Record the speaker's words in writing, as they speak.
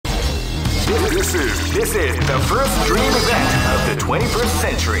This is the first dream event of the 21st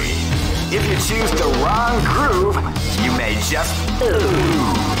century. If you choose the wrong groove, you may just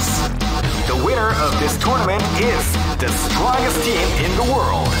lose. The winner of this tournament is the strongest team in the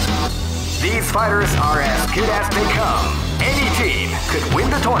world. These fighters are as good as they come. Any team could win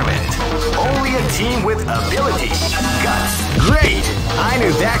the tournament. Only a team with ability, guts. Great! I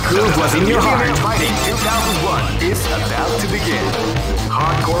knew that groove was in your heart. Fighting 2001 is about to begin.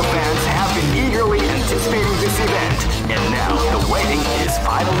 Hardcore fans have been eagerly anticipating this event, and now the waiting is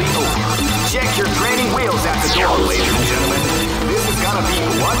finally over. Check your training wheels at the door, ladies and gentlemen. This is gonna be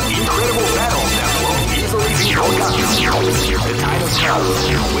one incredible battle that won't easily be forgotten. The time has come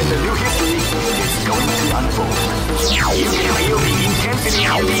when the new history is going to unfold. You can feel the intensity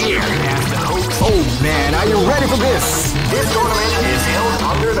in the air as the host. Oh man, are you ready for this? This tournament is held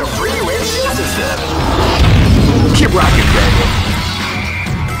under the free ratio system. Keep rocking, baby.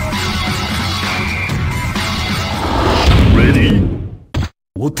 Ready?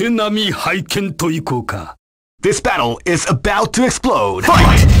 お手並み拝見といこうか。This battle is about to explode.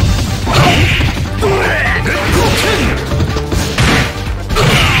 Fight!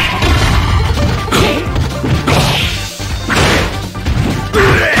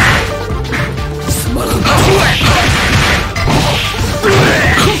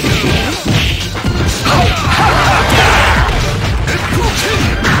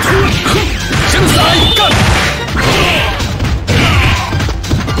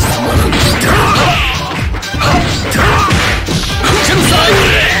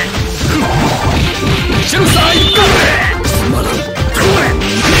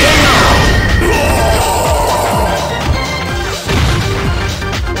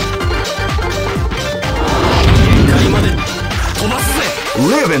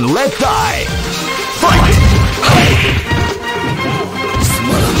 Live and let die. Fight!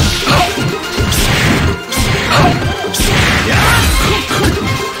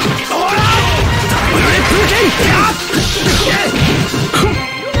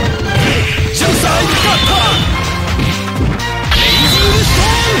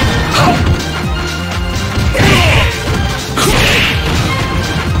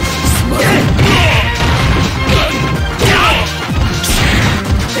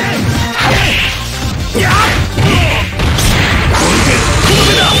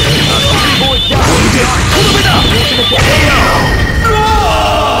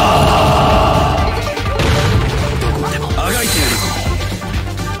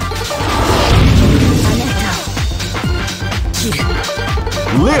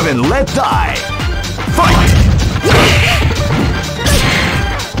 Live and let die. Fight!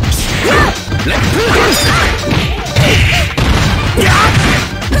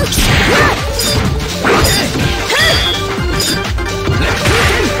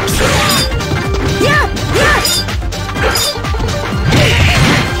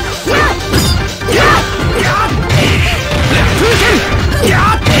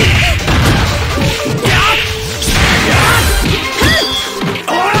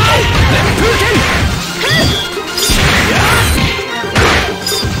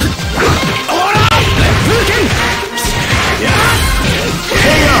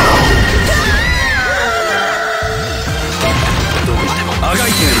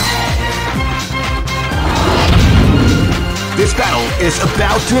 This battle is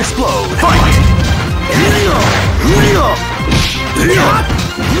about to explode. Fight!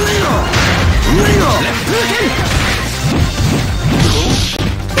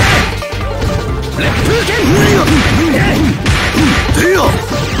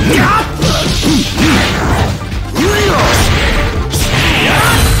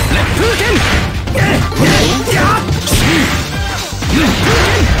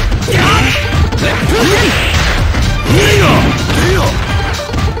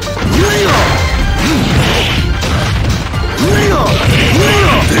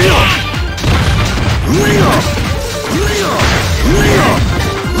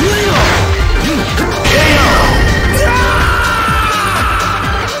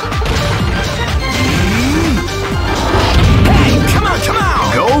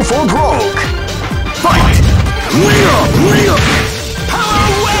 Go for broke. Fight! Power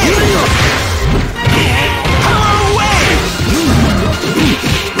away!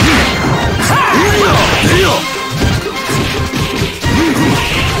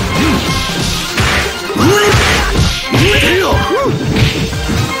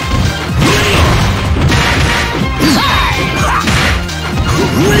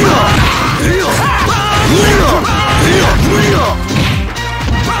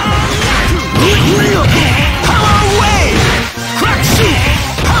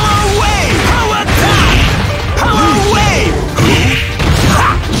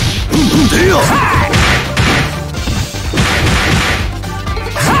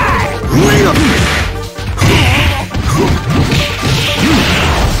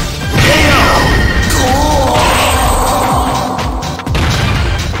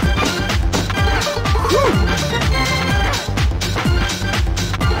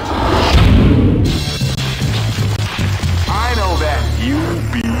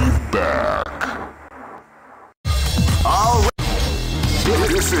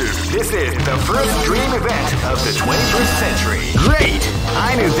 This is the first dream event of the 21st century. Great!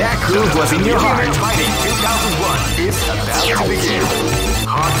 I knew that groove was in your heart. Fighting 2001 is about to begin.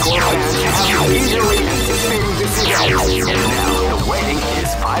 Hardcore fans have been eagerly anticipating this event, and now the waiting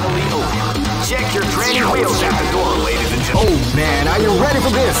is finally over. Check your training wheels at the door, ladies and gentlemen. Oh man, are you ready for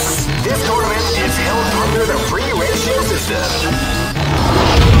this? This tournament is held under the free ratio system.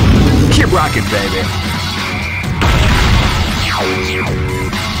 Keep rocking, baby.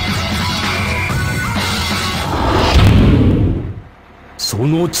 そ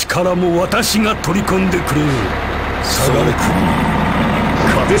の力も私が取り込んでくれ。下がれ。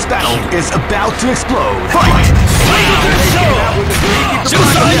This battle is about to explode. Fight!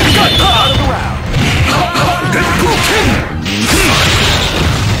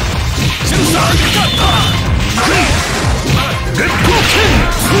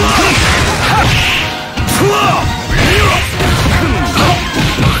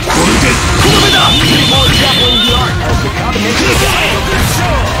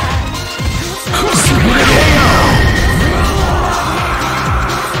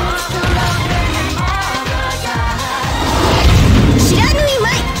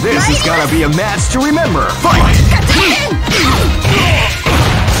 This is gonna be a match to remember. Fight!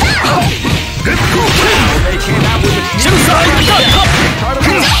 They came out with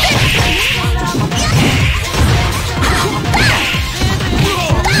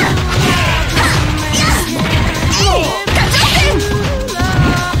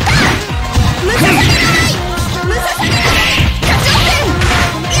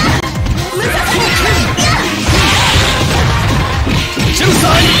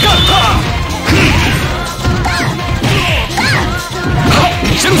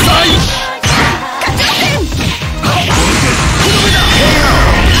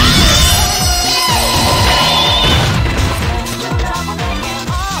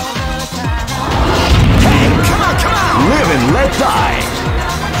Live and let die.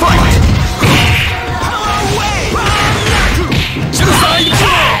 Fight! Power away! Power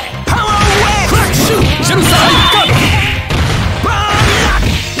away!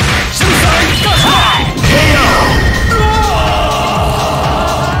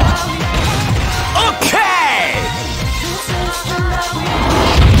 Okay!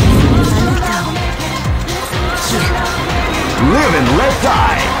 Live and let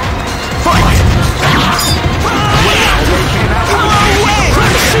die. Fight! Power away! Power away!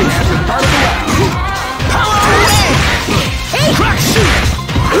 Crack shoot! Power away! Power away! Crack shoot!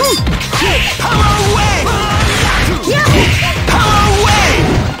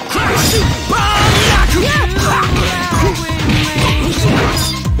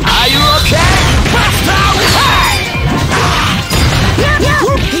 Are you okay?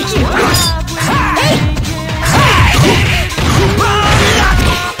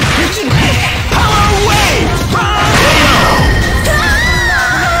 Power away!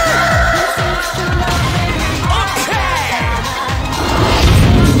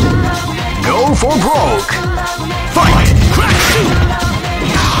 Go for broke! Fight! Crack shoot!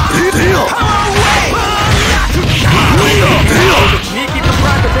 Power away! Sneaky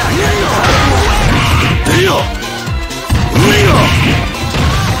surprise attack! Power away!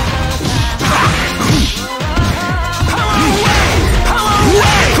 Power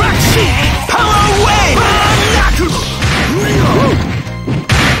away! Crack shoot!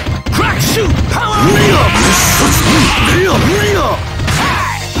 Power away! Crack shoot! Power away!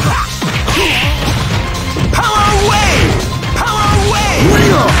 Power away! Power away!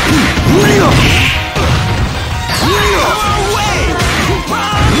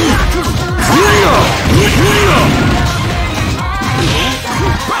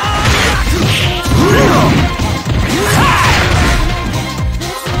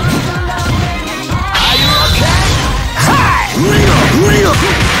 Are you okay?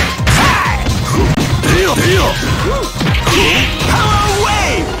 Power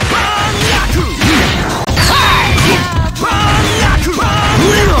away!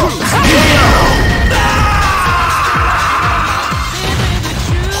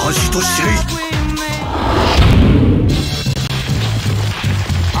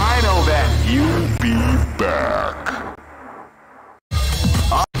 I know that you'll be back.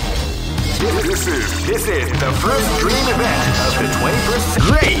 This is the first dream event of the 21st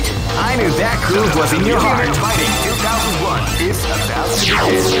century. Great! I knew that groove was in your heart. Fighting 2001 is about to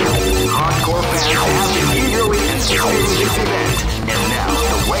begin. Hardcore fans have been eagerly anticipating this event, and now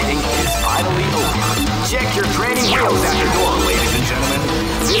the waiting is finally over. Check your training wheels at the door, ladies and gentlemen.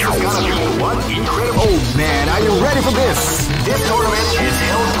 This is gonna be one incredible... Oh man, are you ready for this? This tournament is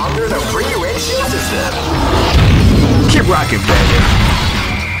held under the free ratio system. Keep rocking, baby.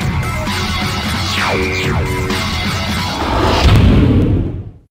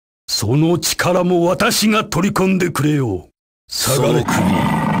 その力も私が取り込んでくれよ。下がれ。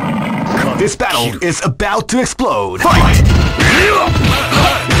This battle is about to explode. Fight!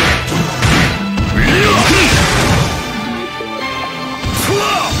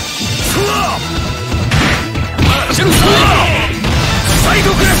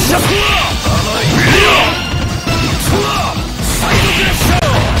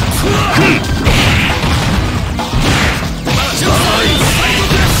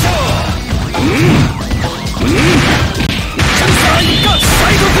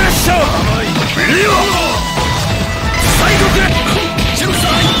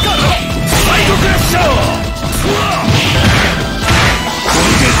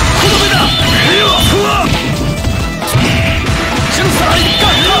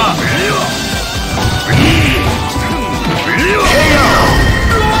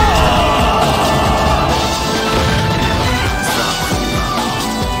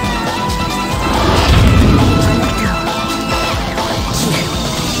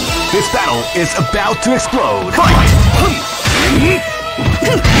 This battle is about to explode. Fight!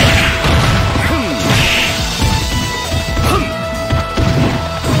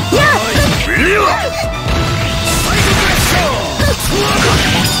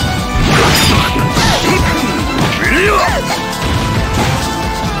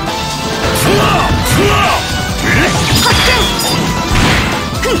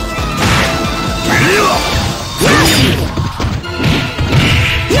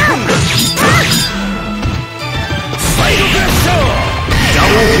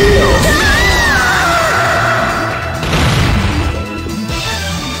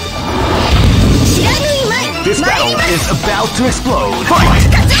 This battle is about to explode. Fight!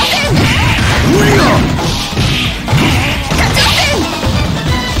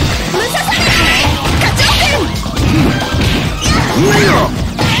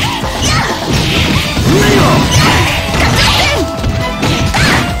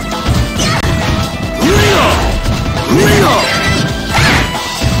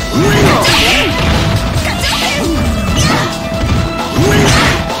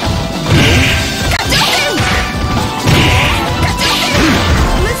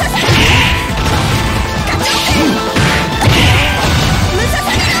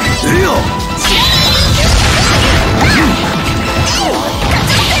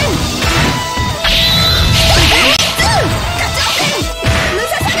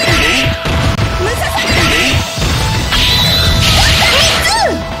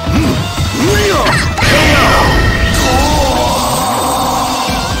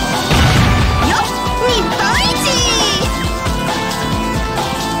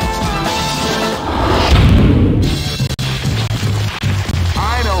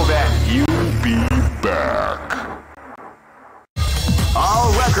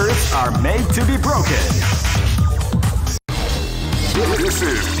 Are made to be broken.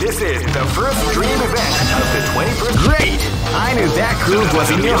 This is the first dream event of the 21st. Great! I knew that groove was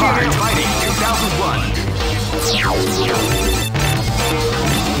in your heart. Fighting 2001.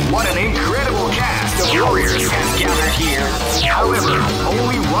 What an incredible cast of warriors has gathered here. However,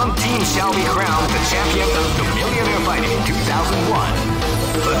 only one team shall be crowned the champion of the Millionaire Fighting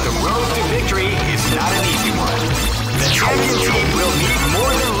 2001. But the road to victory is not an easy one. The champion team will need more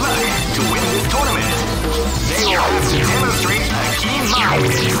than luck to win this tournament. They will have to demonstrate a keen mind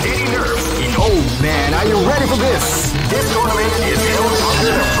and steady nerves. Oh man, are you ready for this? This tournament is held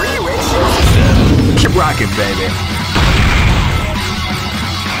under the free ratio system. Keep rocking, baby.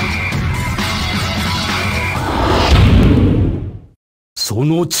そ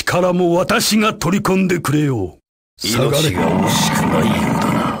の力も私が取り込んでくれよ。命が惜しくないよう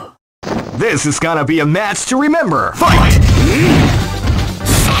だな。This is gonna be a match to remember. Fight!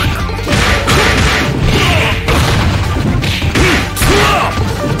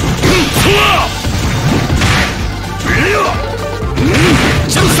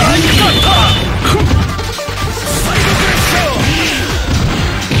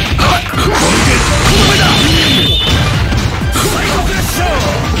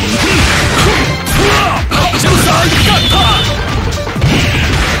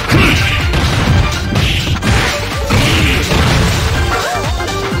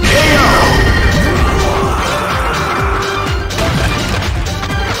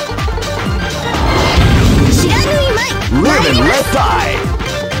 Live and let die!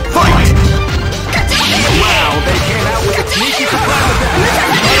 Fight! Wow, they came out with a sneaky surprise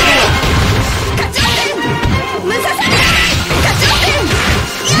attack!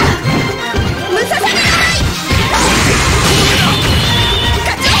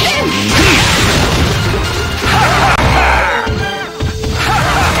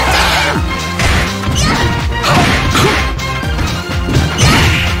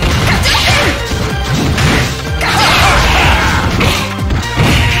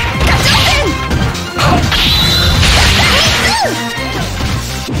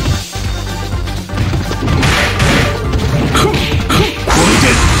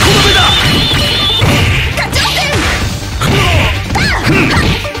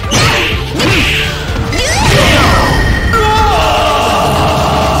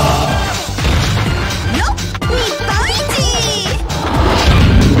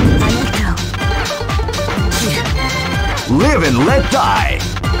 Live and let die.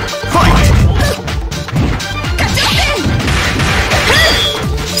 Fight!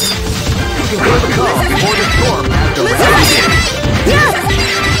 You can put the calm before the storm after round 10.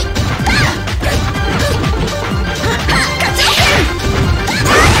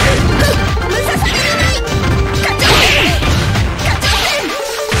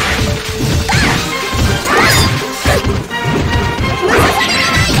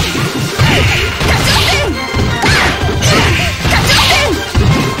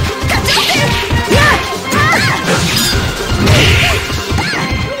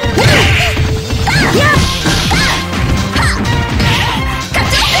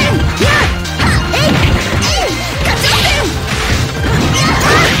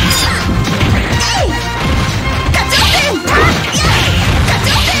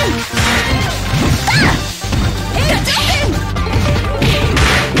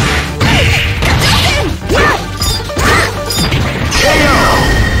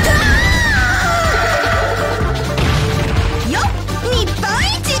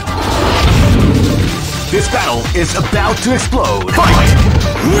 This battle is about to explode. Fight!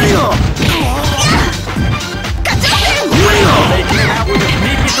 They came out with a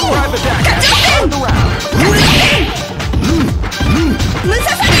sneaky surprise attack at the start of the round.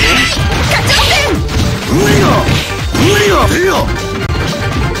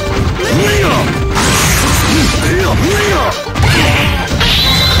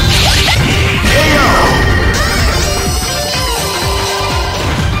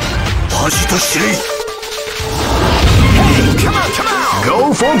 Come on, come on!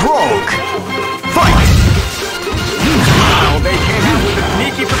 Go for broke! Fight! Wow, they came out with a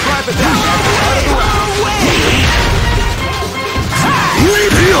sneaky surprise attack at the start of the round.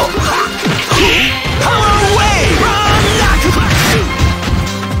 Power away!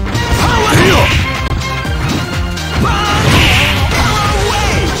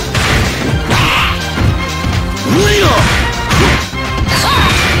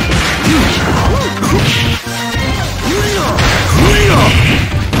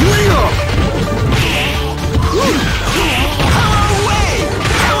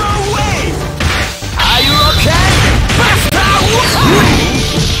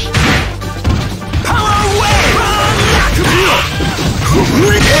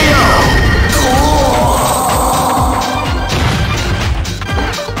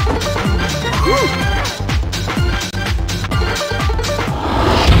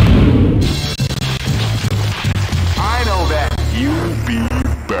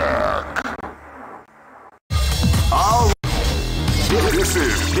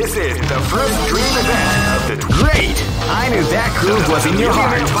 This is the first dream event of the great. I knew that groove was in your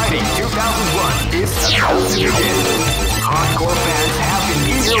heart. Fighting 2001 is about to begin. Hardcore fans have been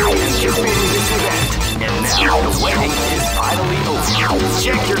eagerly anticipating this event, and now the waiting is finally over.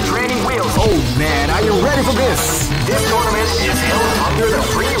 Check your training wheels. Oh man, are you ready for this? This tournament is held under the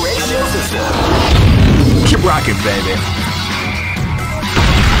free ratio system. Keep rocking, baby.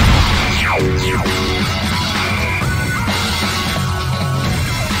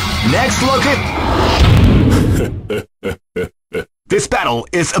 Next, look at... This battle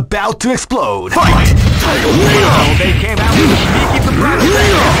is about to explode. Fight! They came out with a sneaky surprise.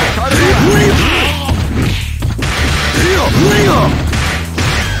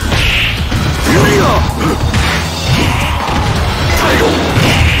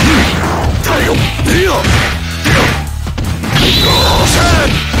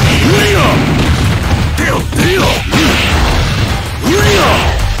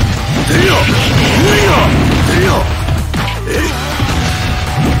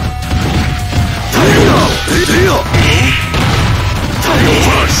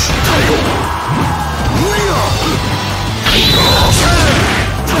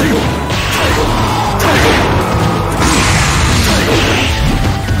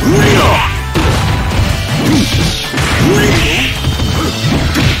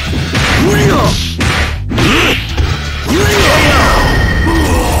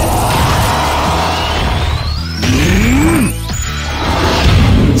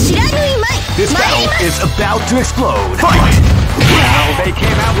 This battle is about to explode. Fight! Wow, they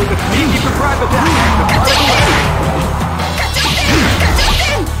came out with a sneaky surprise attack at the start of the way.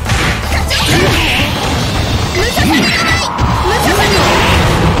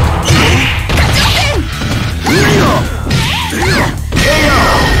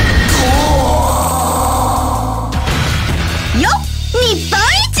よっ日本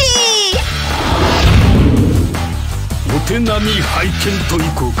一お手並み拝見とい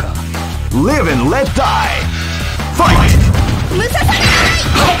こうか。 Live and let die. Fight!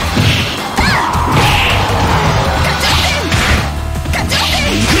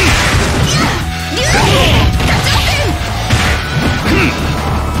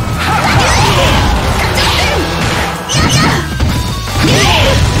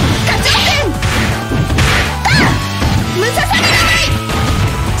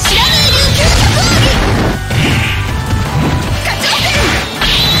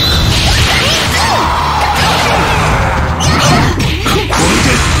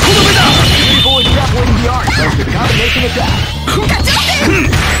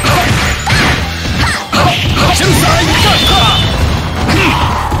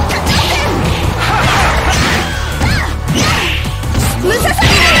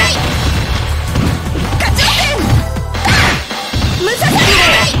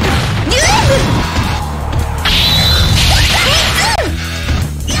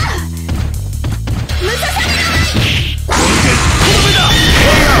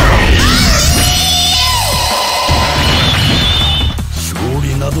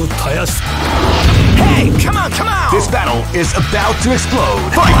 about to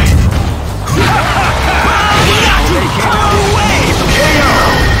explode. Fight! Power wave! KO!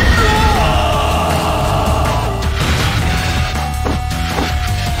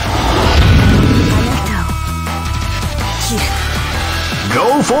 Go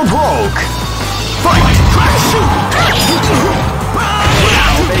for broke! Fight!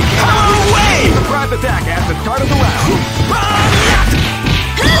 Power wave! Surprise attack at the start of the round.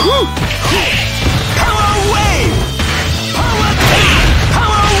 Power wave! Power wave! Power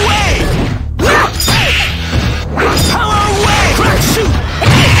wave!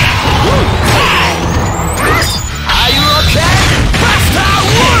 Are you okay? Master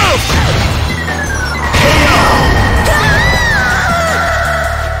Wolf!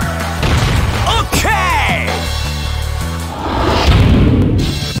 Okay!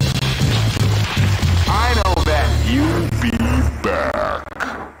 I know that you'll be back.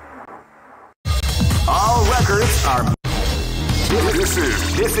 All records are...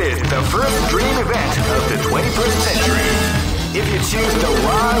 This is the first dream event of the 21st century. If you choose the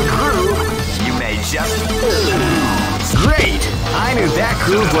wrong groove, you may just lose. Great! I knew that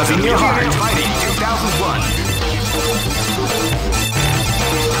groove was in your heart. Fighting 2001.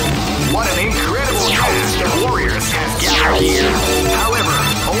 What an incredible cast of warriors has gathered here. However,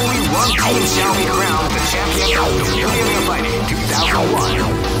 only one team shall be crowned the champion of the Millionaire Fighting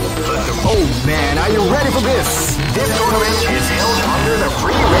 2001. Oh man, are you ready for this? This tournament is held under the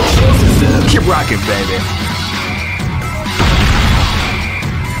free ratio system. Keep rocking, baby.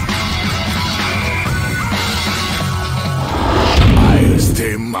 I'll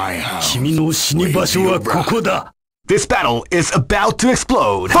stay in my house. 君の死に場所はここだ。 This battle is about to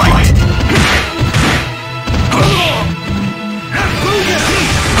explode. Fight!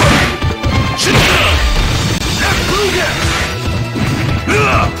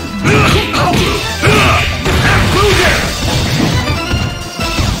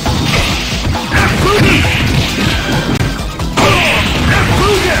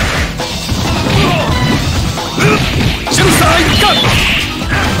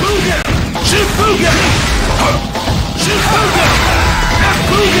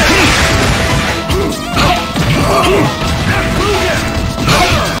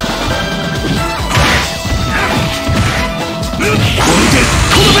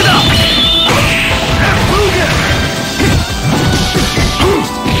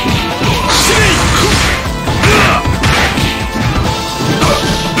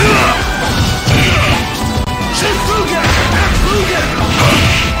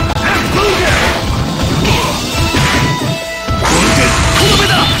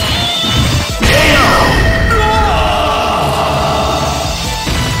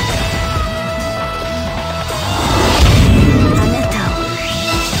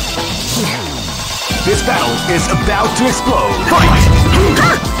 This battle is about to explode. Fight!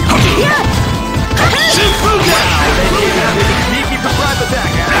 Sneaky surprise attack.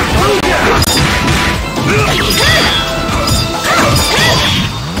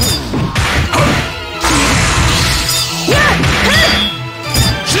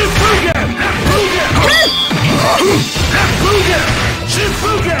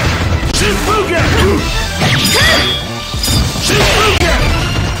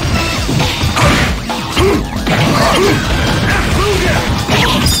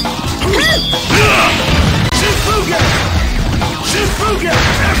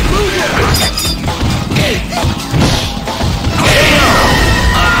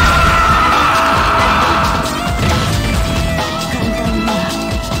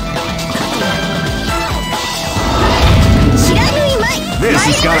 This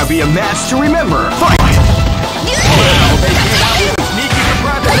is gonna be a match to remember. Fight! Well, they came out with a sneaky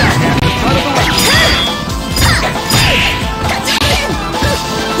surprise attack at the front of the ring.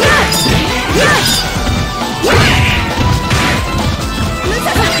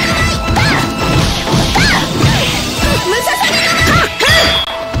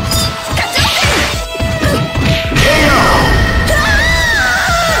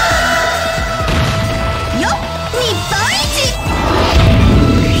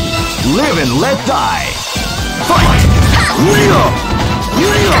 Live and let die. Fight!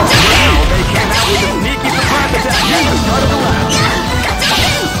 Wow, they came out with a sneaky surprise attack at the start of the round.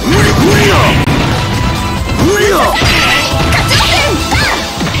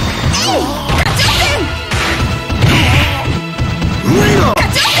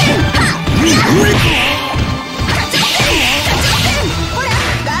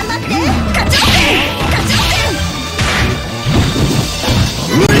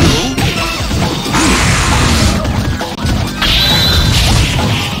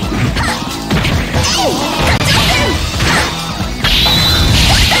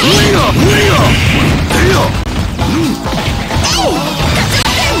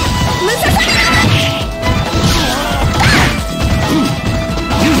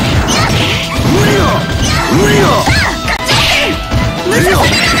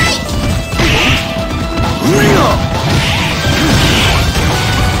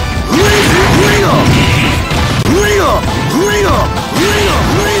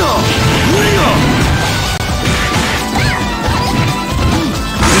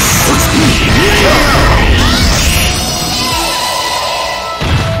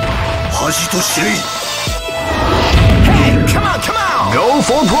 味と知れ。 Hey, come on, come on! Go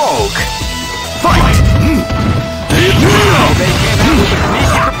for broke! Fight! They came out with a sneaky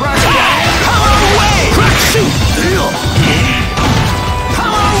surprise attack! Power away! Crack shoot!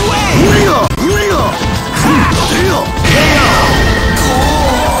 Power away!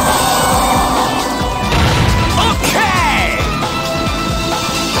 Okay!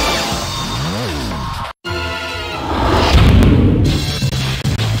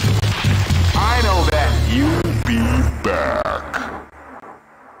 I know that you'll be back.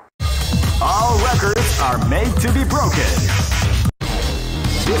 All records are made to be broken.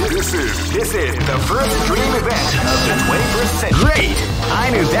 This is the first dream event of the 21st century. Great!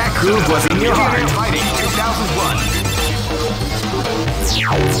 I knew that groove was in your heart. Fighting 2001.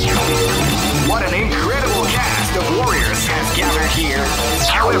 What an incredible cast of warriors has gathered here.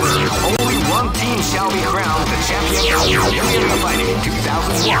 However, only one team shall be crowned the champion of Million Fighting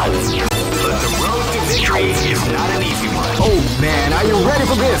 2001. But the road to victory is not an easy one. Oh man, are you ready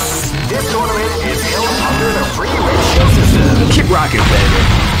for this? This tournament is held under the free ratio system. Keep rocking,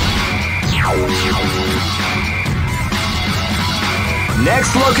 baby.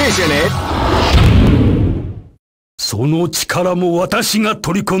 Next location is... その力も私が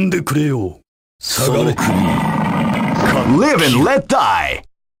取り込んでくれよ。下がれ。Live and let die.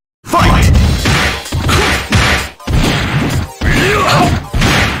 Fight!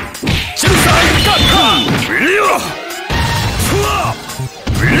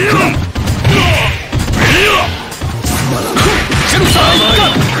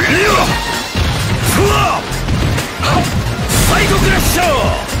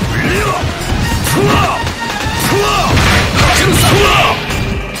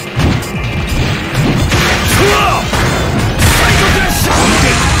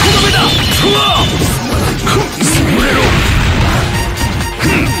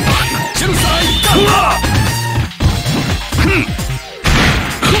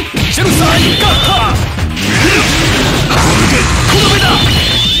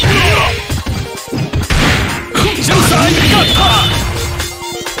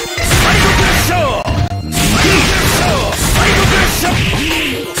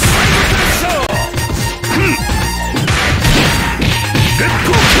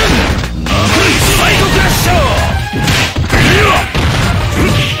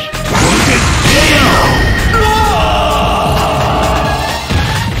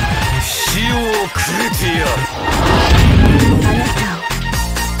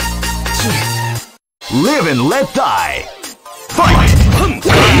 Live and let die. Fight!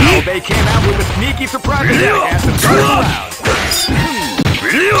 Wow, they came out with a sneaky surprise attack at the first round.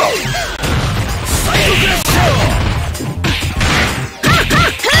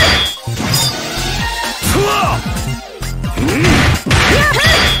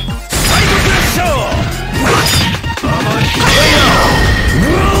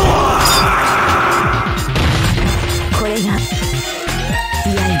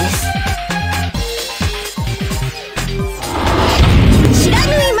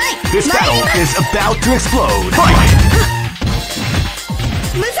 This battle is about to explode. Fight!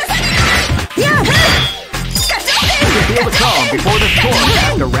 You can feel the calm before the storm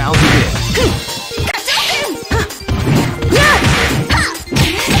as the round begins.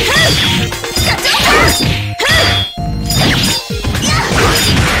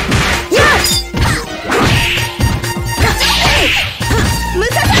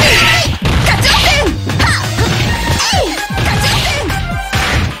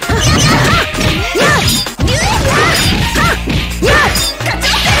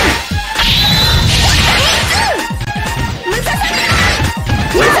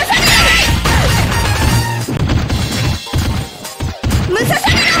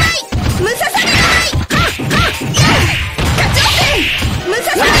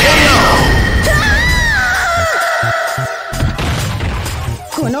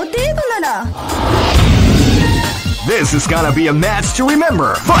 This is gonna be a match to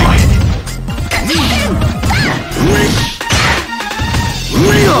remember. Fight!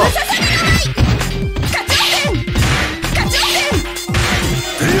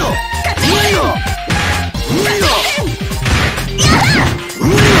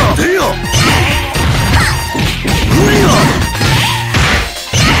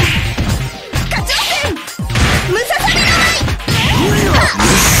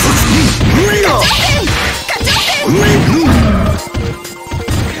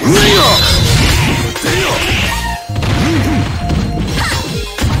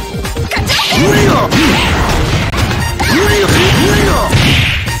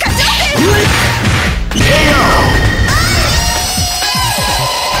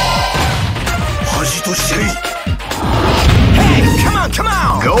 Hey, come on, come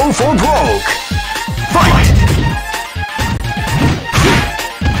on! Go for broke! Fight!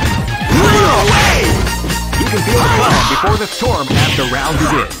 Run away! You can feel the calm before the storm as the round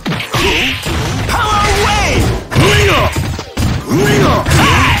begins. Power away!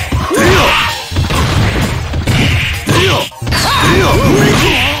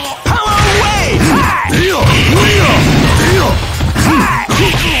 Power away!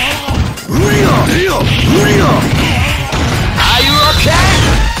 Are you okay?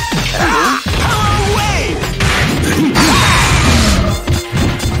 Power away!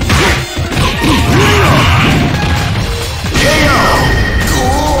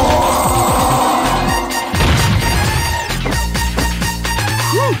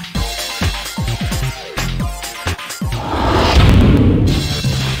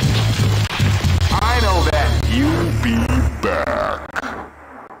 I know that you'll be back.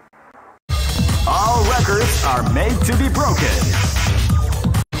 All records are made to be broken.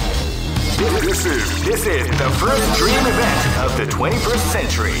 This is the first dream event of the 21st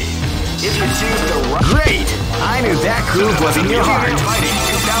century. If you choose the right... Great! I knew that groove was in your heart. Fighting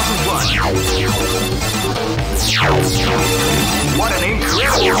 2001. What an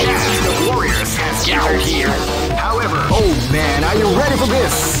incredible cast of warriors has gathered here. However... Oh man, are you ready for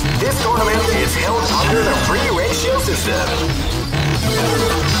this? This tournament is held under the free ratio system.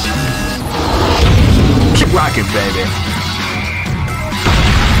 Keep rocking, baby.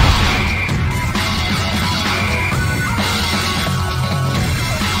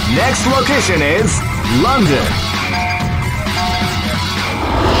 Next location is London.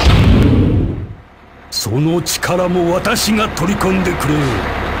 その力も私が取り込んでくれ。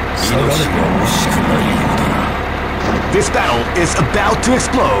This battle is about to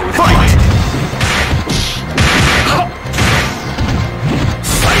explode. Fight!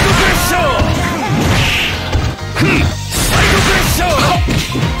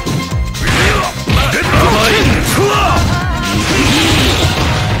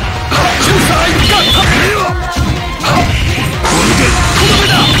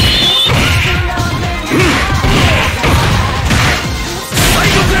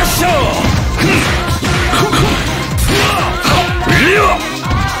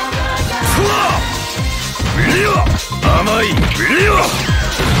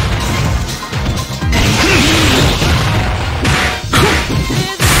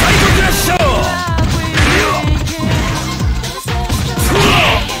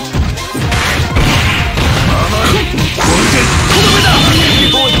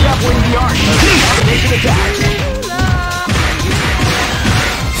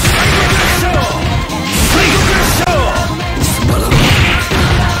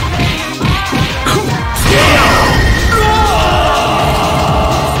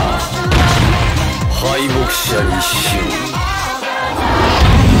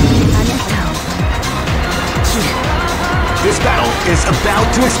 This battle is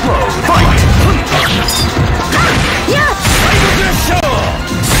about to explode. Fight! Yeah!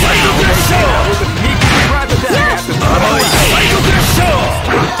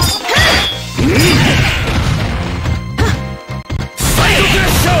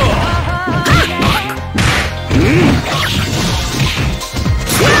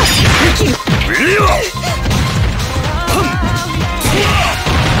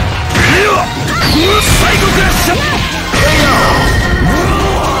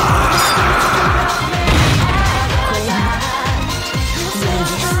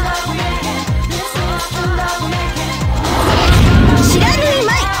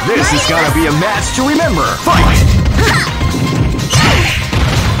 This is gonna be a match to remember. Fight!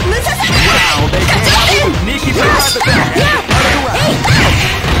 Wow, they came out with a sneaky surprise attack.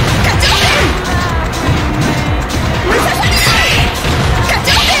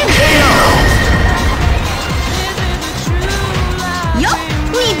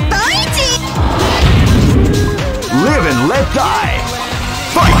 Live and let die.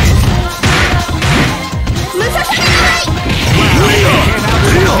 Fight!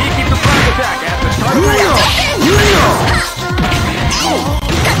 Sneaky surprise attack at the start of the round.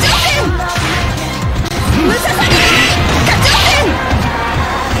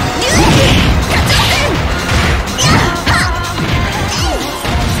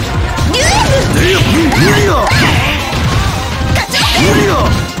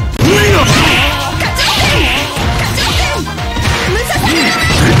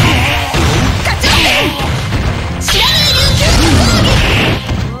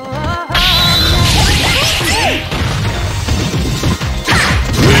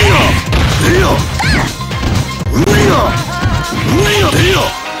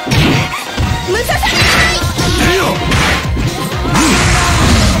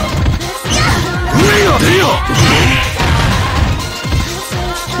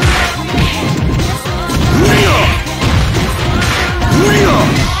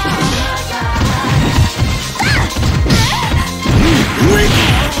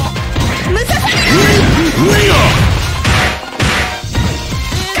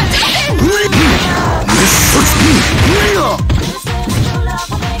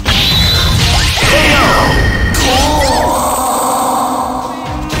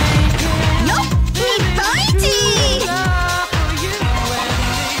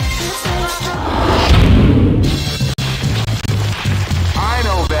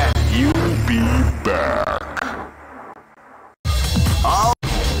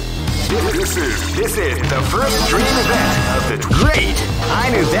 This is the first dream event of the Great! I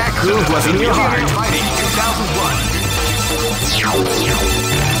knew that groove was in your heart. Fighting 2001.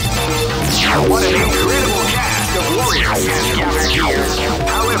 What an incredible cast of warriors has gathered here.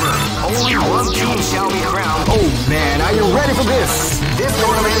 However, only one team shall be crowned. Oh man, are you ready for this? This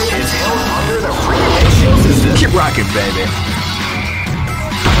tournament is held under the free ratio system. Keep rocking, baby.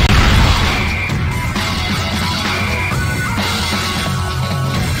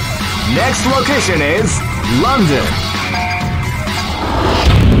 Next location is London.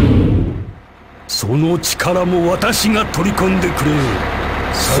 その力も私が取り込んでくれ。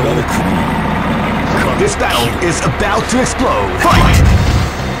下がれ国。This battle is about to explode. Fight!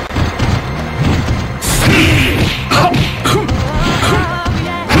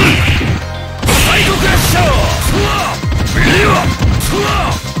 Psycho Crusher!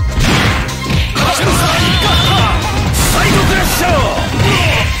 Psycho Crusher!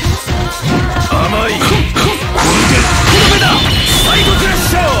 甘い。これでとどめだ。サイドクラッ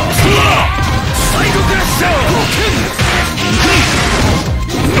シャー。サイドクラッシャー。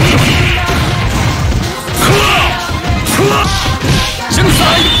純才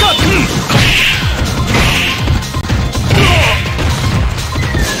か。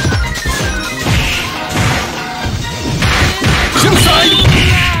純才。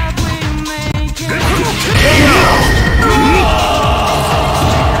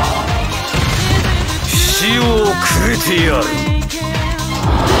死をくれてやる。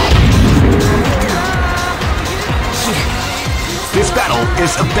This battle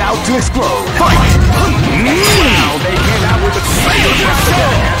is about to explode. Fight! Now they came out with a single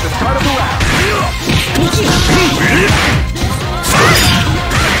at the start of the round.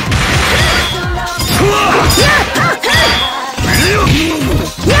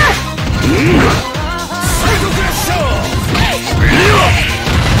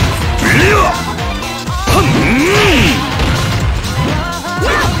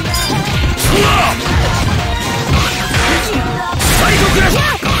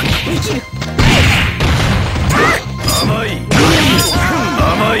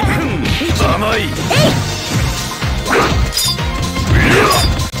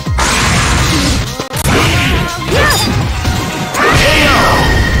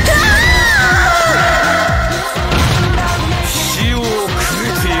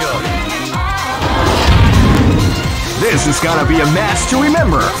 This is gonna be a match to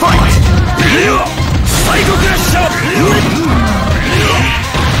remember. Fight! Psycho Crusher!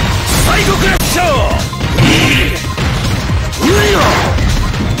 Psycho Crusher! Psycho Crusher!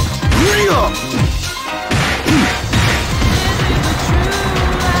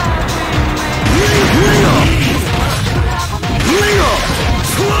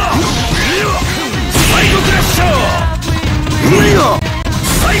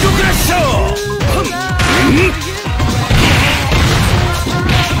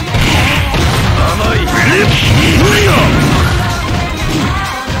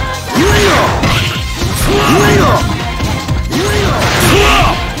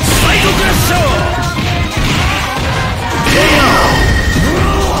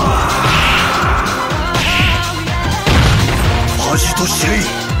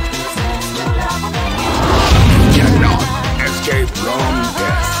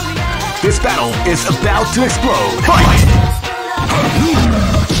 This battle is about to explode. Fight!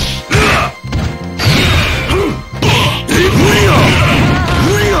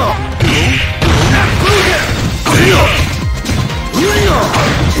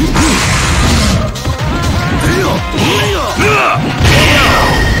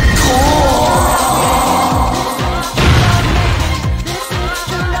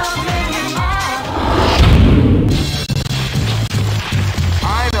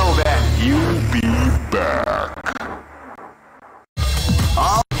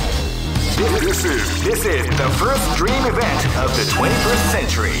 This is the first dream event of the 21st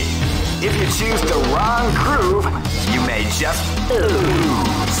century. If you choose the wrong groove, you may just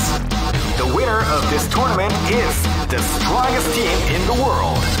lose. The winner of this tournament is the strongest team in the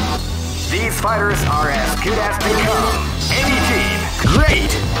world. These fighters are as good as they come. Any team.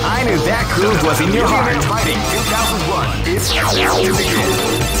 Great! I knew that groove was in your heart. Fighting 2001 is about to begin.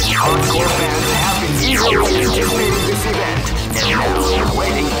 Hardcore fans have been eagerly anticipating this event. And now,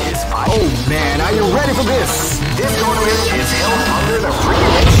 waiting is fight. Oh man, are you ready for this? This tournament is held under the free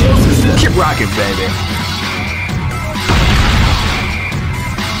ratio system. Keep rocking, baby.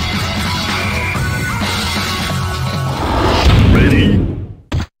 Ready?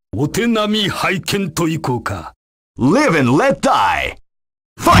 お手並み拝見といこうか。Live and let die.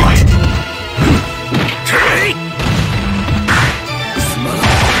 Fight! Hey!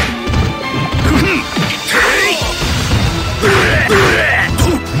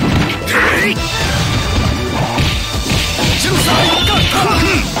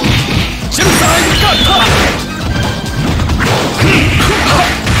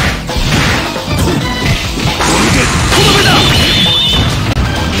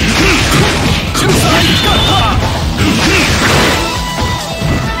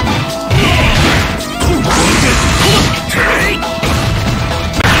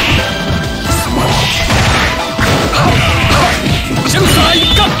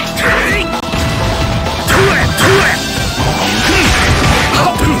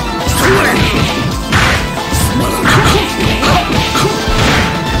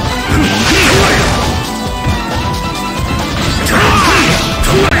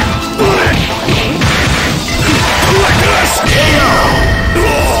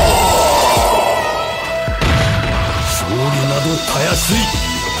 い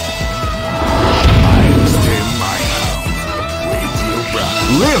I'll stay my house with your brother.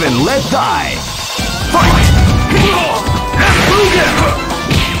 Live and let die. Fight!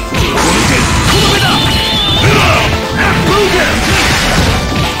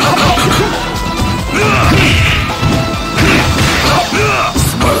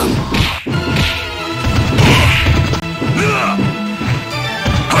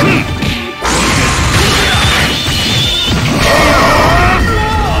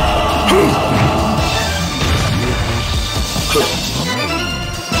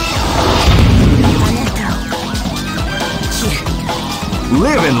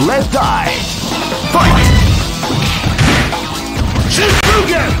 'Live and let die. Fight!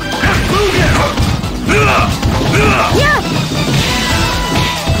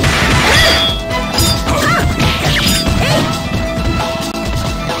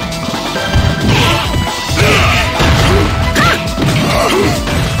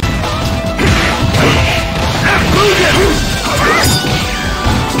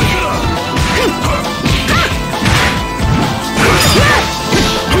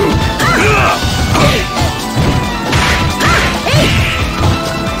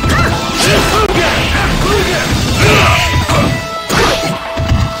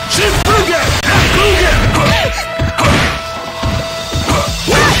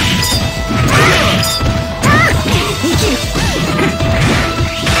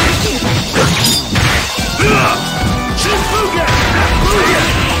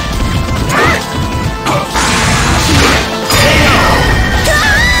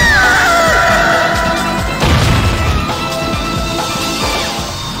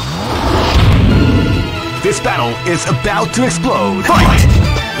 This battle is about to explode. Fight!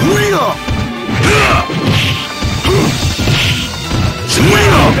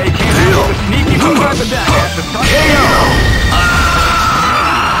 They can't handle the sneaky surprise attack at the start.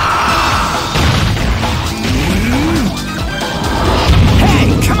 Hey,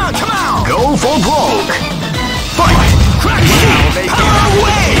 come on, come on! Go for broke! Fight! Crack! Wow, they can't handle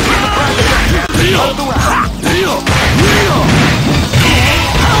the sneaky surprise attack at the start of the round.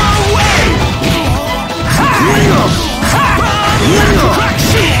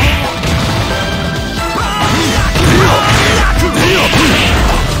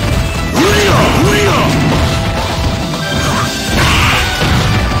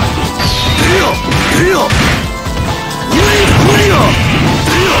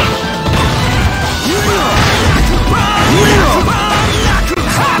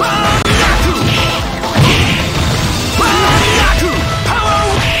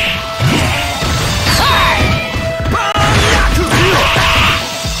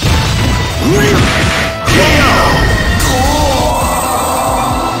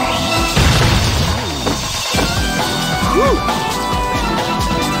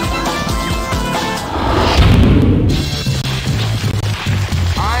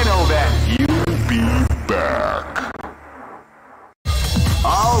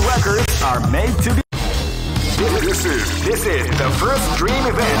 This is the first dream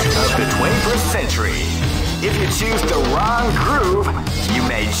event of the 21st century. If you choose the wrong groove, you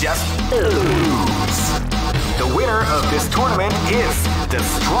may just lose. The winner of this tournament is the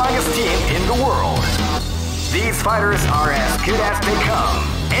strongest team in the world. These fighters are as good as they come.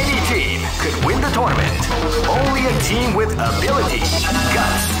 Any team could win the tournament. Only a team with ability,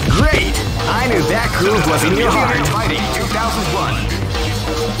 guts. Great! I knew that groove was in your heart. Fighting 2001.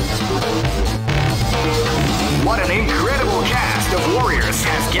 What an incredible cast of warriors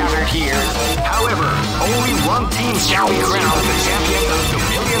has gathered here. However, only one team shall be crowned the champion of the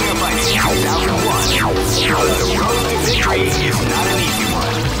Millionaire Fighting 2001. The road to victory is not an easy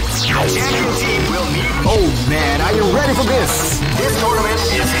one. The champion team will need... Oh man, are you ready for this? This tournament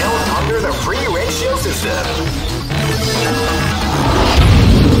is held under the free ratio system.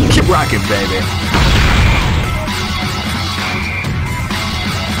 Keep rocking, baby.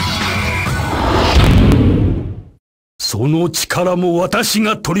 その力も私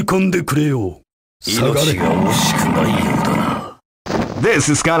が取り込んでくれよ。下がれ。命が惜しくないようだな。This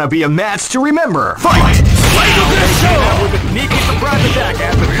is gonna be a match to remember. Fight! Fight of the show! With a sneaky surprise attack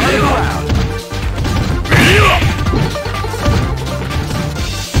at the final round.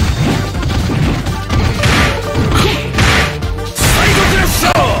 Fight of the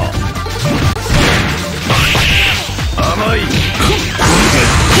show! 甘い。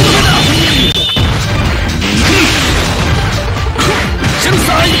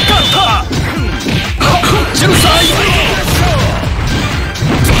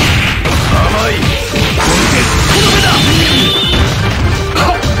甘い。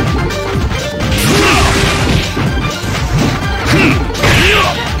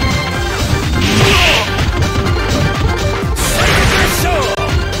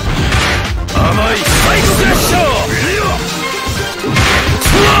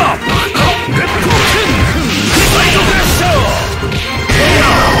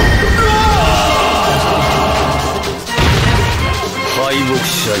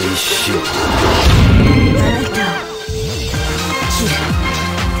にしよう。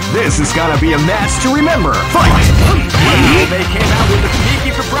 This is gonna be a match to remember. Fight! Well, they came out with a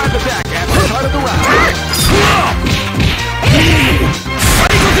sneaky surprise attack at the start of the round.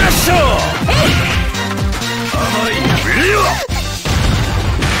 Psycho Crusher!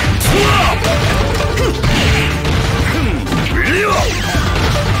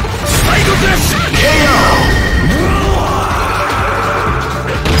 Psycho Crusher! KO!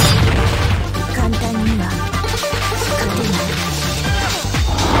 簡単には勝てない。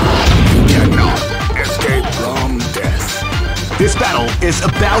 Cannot escape from death. This battle is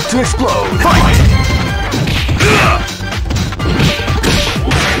about to explode. Fight!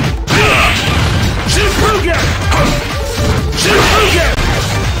 Shifugen! Shifugen! Shifugen!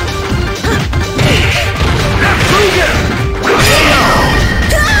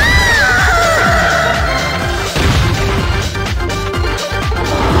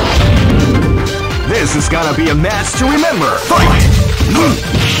 This is gonna be a match to remember. Fight!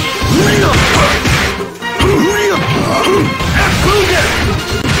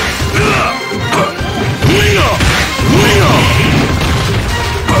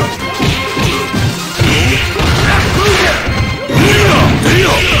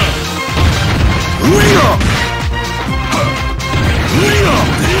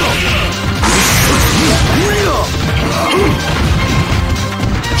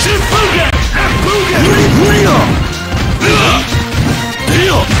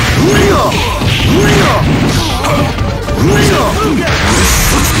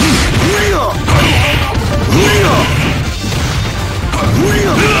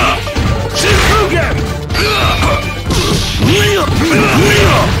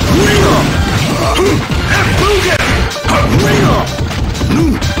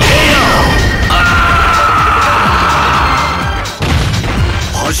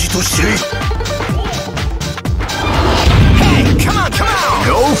 Hey, come on, come on!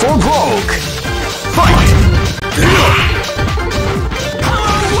 Go for broke! Fight!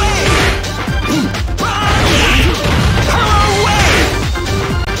 Power wave! Power wave!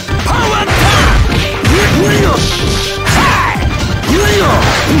 Power attack! Hi!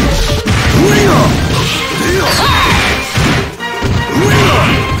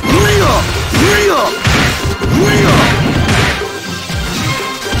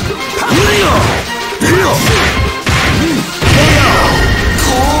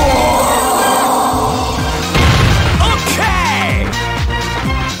 Okay!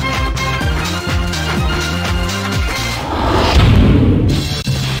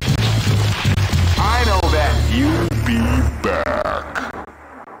 I know that you'll be back.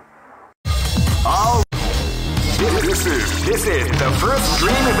 Oh, this is the first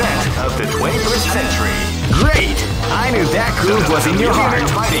dream event of the 21st century. Great! I knew that groove was in your heart.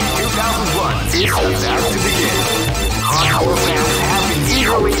 Fighting 2001 is about to begin. Hardcore fans have been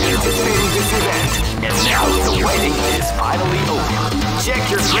eagerly anticipating this event, and now the waiting is finally over. Check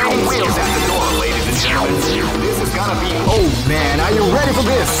your training wheels at the door, ladies and gentlemen. This is gonna be... Oh man, are you ready for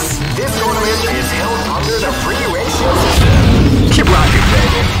this? This tournament is held under the free ratio system. Keep rocking,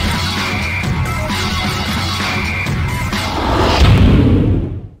 baby.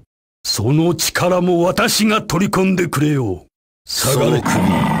 So 力も私が取り込んでくれよ。下がれ。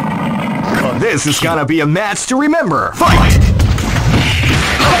 This is gonna be a match to remember. Fight!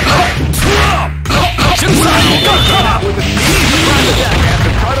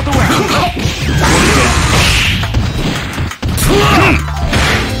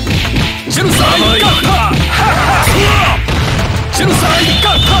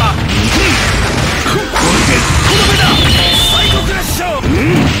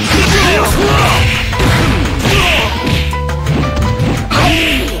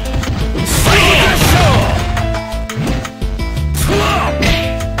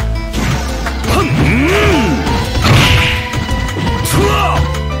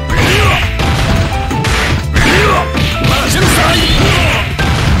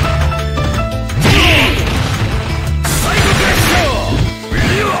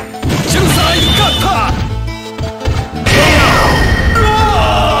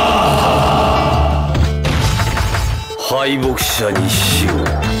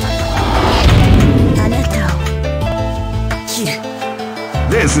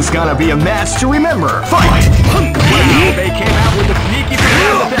 This is gonna be a match to remember. Fight! Well, they came out with a sneaky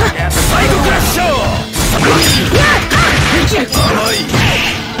surprise attack at the start of the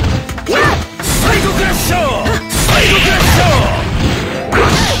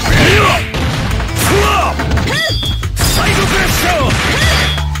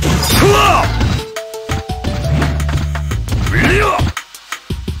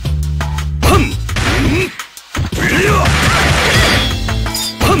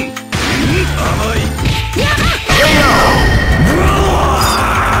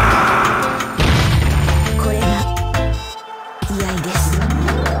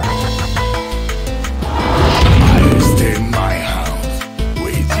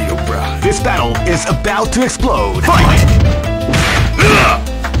This battle is about to explode. Fight!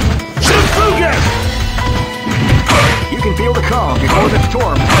 You can feel the calm before the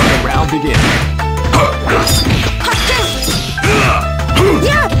storm when the round begins.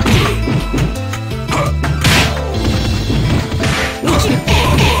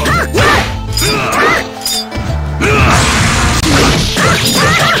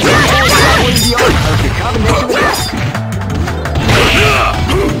 The art of the combination attack.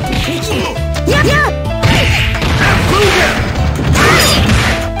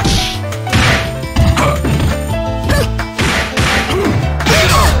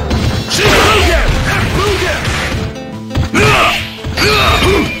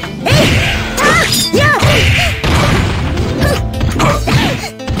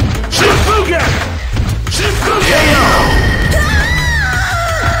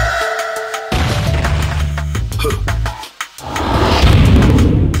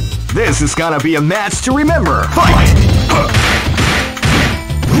 This is gonna be a match to remember. Fight!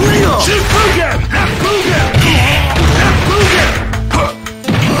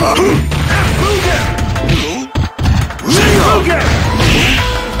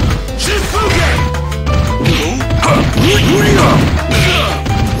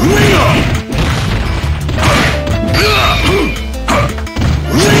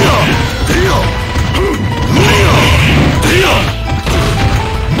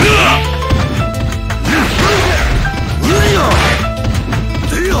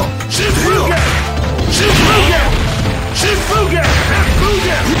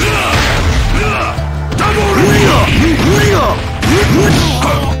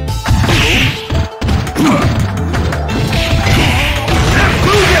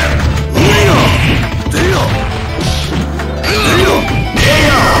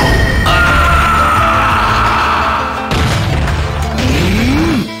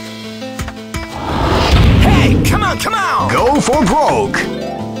 Go for broke!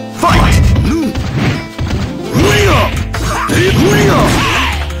 Fight!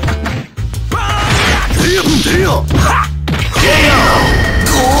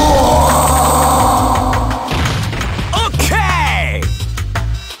 Okay!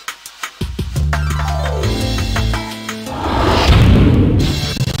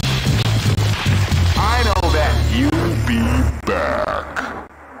 I know that you'll be back.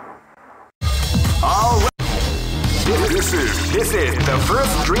 All right. This is the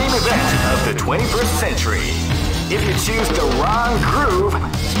first dream event of the 21st century. If you choose the wrong groove,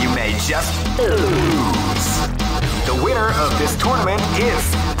 you may just lose. The winner of this tournament is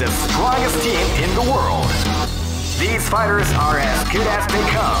the strongest team in the world. These fighters are as good as they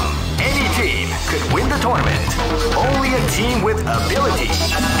come. Any team could win the tournament. Only a team with ability,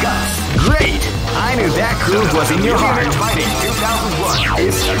 guts. Great! I knew that groove was in your heart. Fighting 2001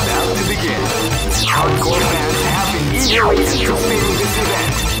 is about to begin. Hardcore fans have been eagerly anticipating this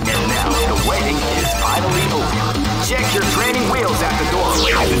event, and now the waiting is finally over. Check your training wheels at the door,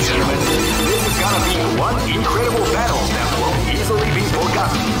 ladies and gentlemen. This is gonna be one incredible battle that won't easily be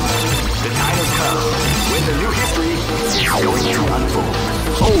forgotten. The time has come when the new history is going to unfold.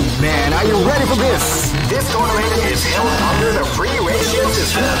 Oh man, are you ready for this? This tournament is held under the free ratio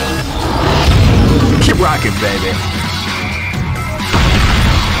system. Keep rocking, baby.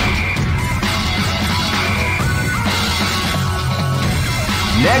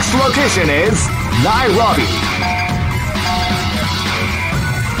 Next location is Nairobi.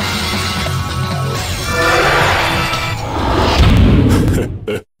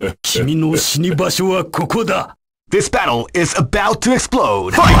 This battle is about to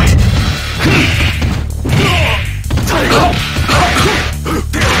explode. Fight!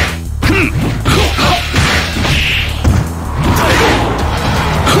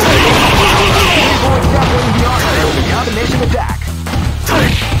 Combination attack.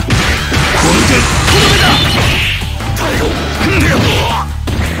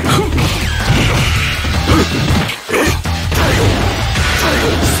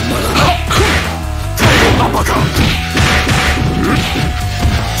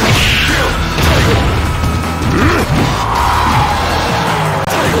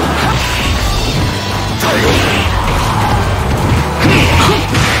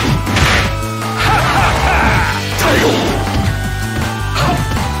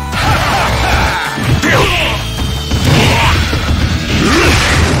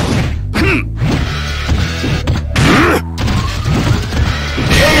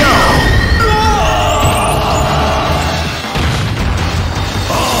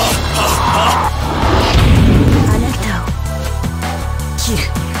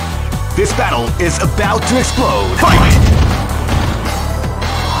 This battle is about to explode. Fight!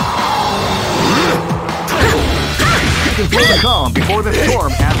 the calm before the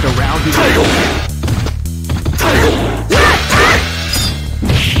storm as the round begins.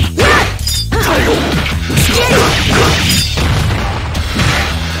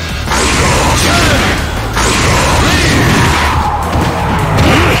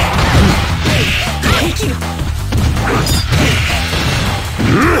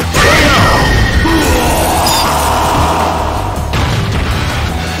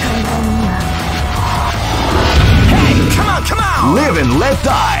 Live and let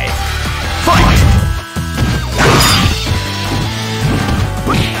die. Fight!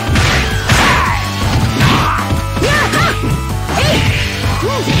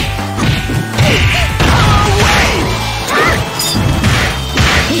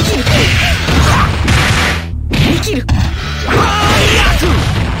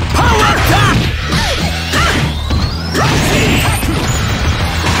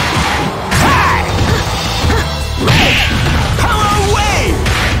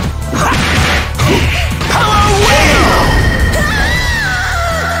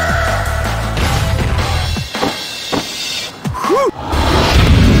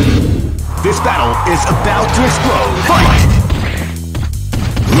 This battle is about to explode. Fight!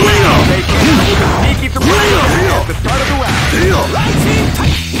 They came out with a sneaky surprise at the start of the round.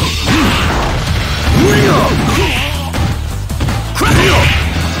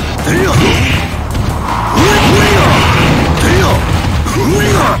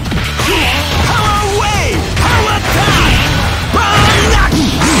 Power wave! Power attack!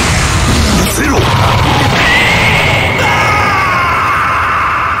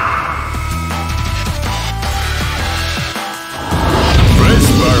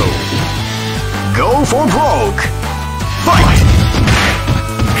 Go for broke! Fight!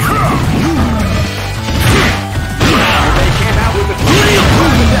 They came out with a sneaky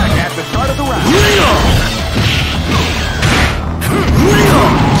attack at the start of the round.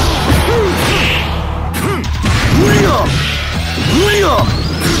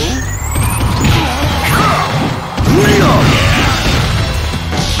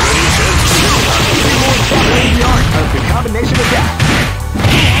 The combination attack.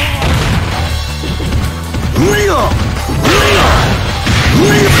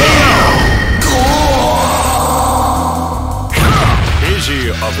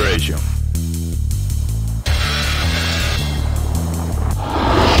 Easy operation.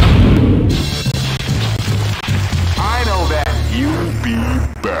 I know that. You'll be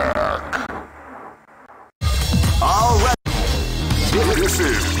back. Alright.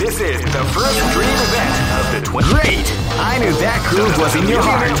 This is the first dream event of the 20. Great! I knew that groove was in your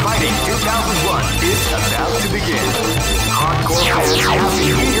heart. Fighting 2001 is about to begin. Hardcore fans have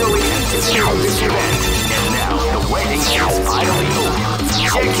been eagerly anticipating this event, and now the waiting is finally over.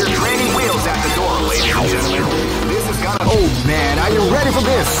 Check your training wheels at the door, ladies and gentlemen. This is gonna. Oh man, are you ready for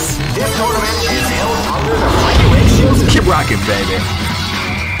this? This tournament is held under the regulations. Keep rocking, baby.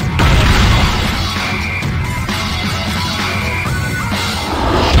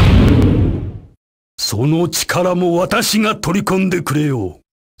 その力も私が取り込んでくれよ。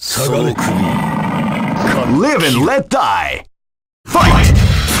下がれ。 Live and let die. Fight!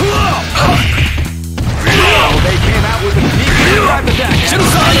 They came out with a sneaky surprise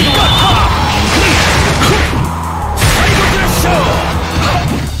attack.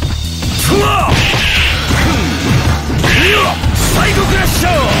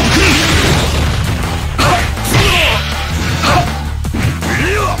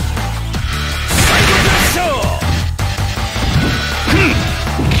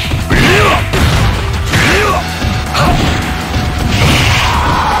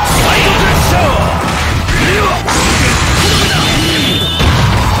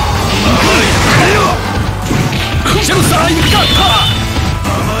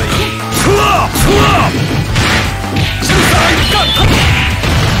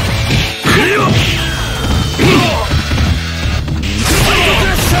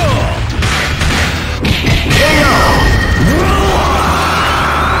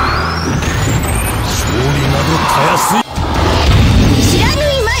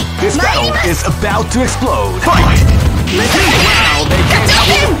 This battle is about to explode. Fight! Wow, they came out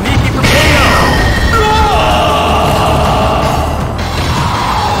with a sneaky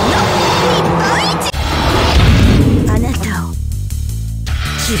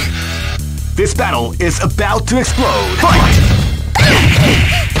This battle is about to explode. Fight!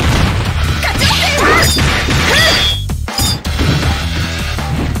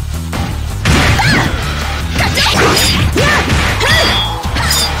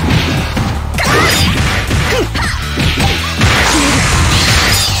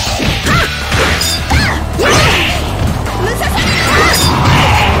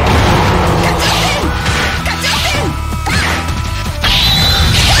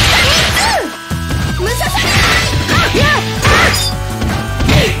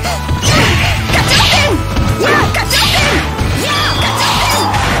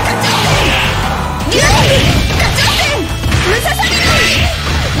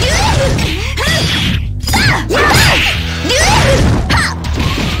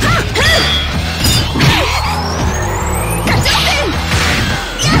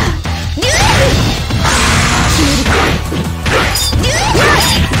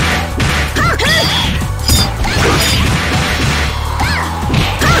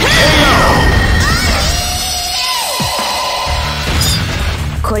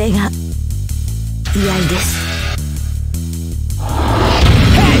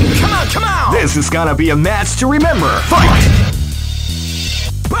 This is gonna be a match to remember. Fight!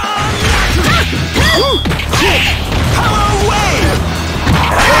 Power wave!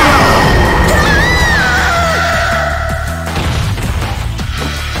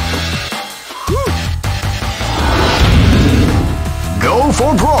 Go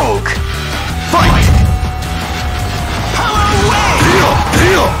for broke! Fight! Power wave!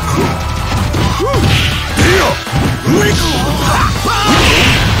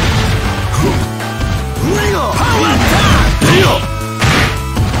 Power attack!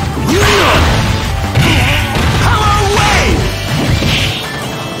 Power wave!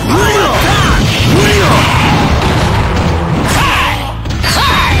 Power attack!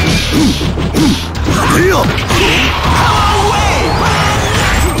 Power wave!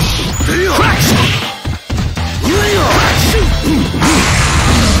 Crash!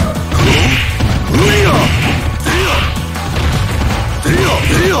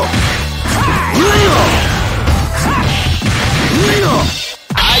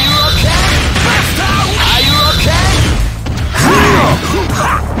 Are you okay? Are you okay?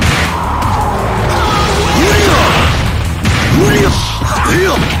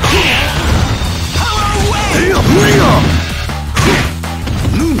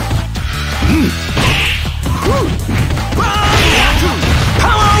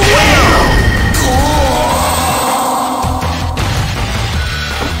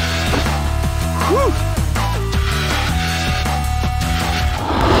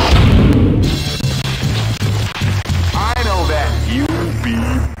 I know that you'll be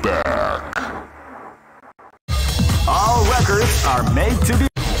back. All records are made to be.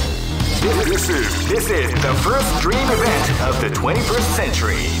 This is the first dream event of the 21st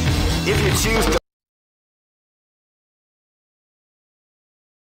century. If you choose to